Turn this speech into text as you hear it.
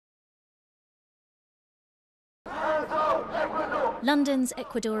London's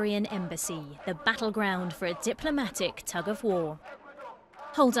Ecuadorian embassy, the battleground for a diplomatic tug-of-war.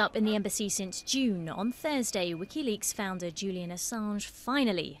 Holed up in the embassy since June, on Thursday, WikiLeaks founder Julian Assange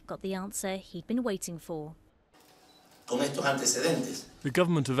finally got the answer he'd been waiting for. The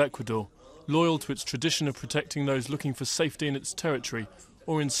government of Ecuador, loyal to its tradition of protecting those looking for safety in its territory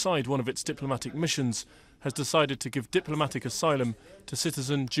or inside one of its diplomatic missions, has decided to give diplomatic asylum to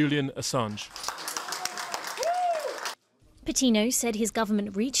citizen Julian Assange. Patino said his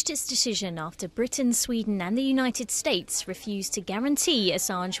government reached its decision after Britain, Sweden and the United States refused to guarantee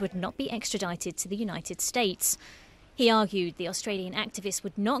Assange would not be extradited to the United States. He argued the Australian activist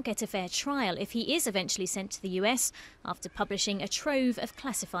would not get a fair trial if he is eventually sent to the US after publishing a trove of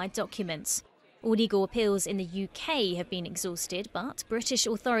classified documents. All legal appeals in the UK have been exhausted, but British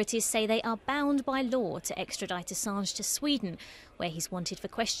authorities say they are bound by law to extradite Assange to Sweden, where he's wanted for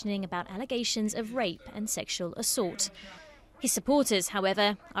questioning about allegations of rape and sexual assault. His supporters,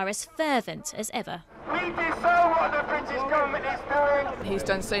 however, are as fervent as ever. We disown what the British government is doing. He's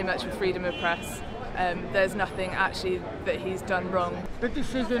done so much for freedom of press. There's nothing actually that he's done wrong. The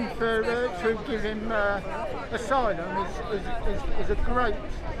decision to give him asylum is a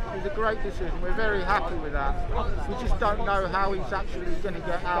great decision. We're very happy with that. We just don't know how he's actually going to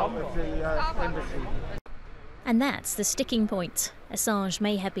get out of the embassy. And that's the sticking point. Assange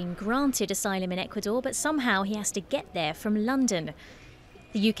may have been granted asylum in Ecuador, but somehow he has to get there from London.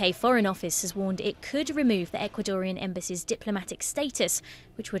 The UK Foreign Office has warned it could remove the Ecuadorian embassy's diplomatic status,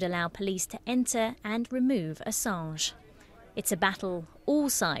 which would allow police to enter and remove Assange. It's a battle all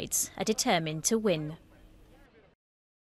sides are determined to win.